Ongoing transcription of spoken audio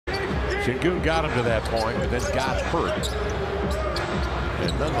Şengün got him to that point, and then got hurt.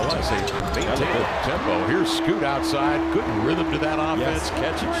 And nonetheless, they maintain the tempo. Here's Scoot outside. Good rhythm to that offense. Yes.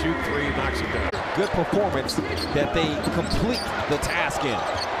 Catch and shoot three, knocks it down. Good performance that they complete the task in.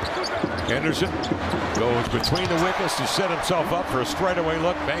 Henderson goes between the wickets to set himself up for a straightaway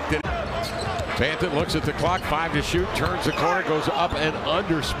look. Banked it. Banton looks at the clock, 5 to shoot, turns the corner, goes up and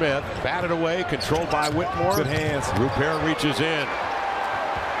under Smith. Batted away, controlled by Whitmore. Good hands. Rupert reaches in.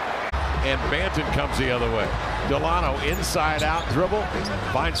 And Banton comes the other way. Delano inside out dribble,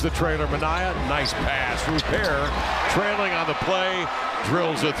 finds the trailer Minaya. Nice pass. Rupert trailing on the play,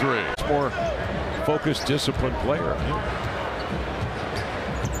 drills a three. More focused, disciplined player.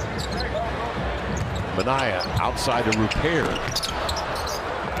 Minaya outside to Rupert.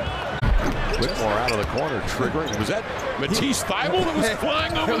 Whitmore out of the corner, triggering. Was that Matisse Thybulle that was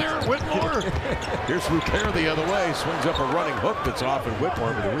flying over there at Whitmore? Here's Rupert the other way. Swings up a running hook that's off, and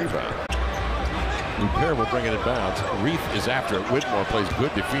Whitmore with a rebound. Rupert will bring it in bounds. Reef is after it. Whitmore plays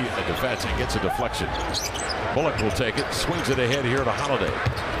good defense and gets a deflection. Bullock will take it, swings it ahead here to Holiday.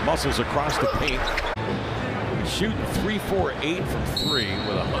 Muscles across the paint. Shooting 3-4-8 from 3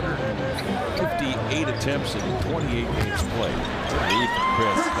 with 158 attempts in 28 games played. Reef,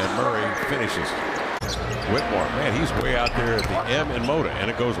 Chris, and Murray finishes. Whitmore, man, he's way out there at the M and Moda, and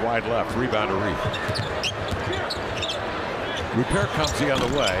it goes wide left. Rebound to Reef. Rupert comes the other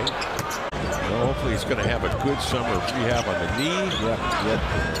way. Well, hopefully he's going to have a good summer rehab on the knee. Yep.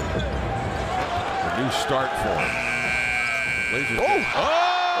 A new start for him.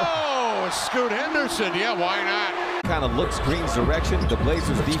 Oh, Scoot Henderson. Yeah, why not? Kind of looks Green's direction. The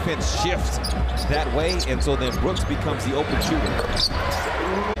Blazers defense shifts that way, and so then Brooks becomes the open shooter.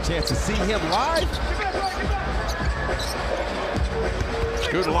 Chance to see him live.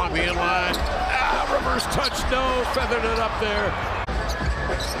 Scoot along the inline. Reverse touch, no. Feathered it up there.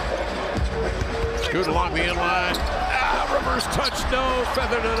 Scoot along the inline. Reverse touch, no.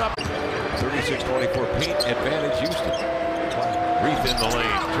 Feathered it up. 36-24 paint advantage Houston. Reef in the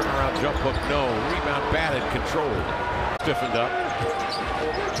lane. Turnaround jump hook, no. Rebound batted, controlled. Stiffened up.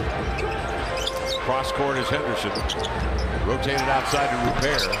 Cross court is Henderson. Rotated outside to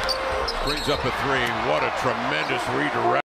Rupert. Brings up a three. What a tremendous redirect.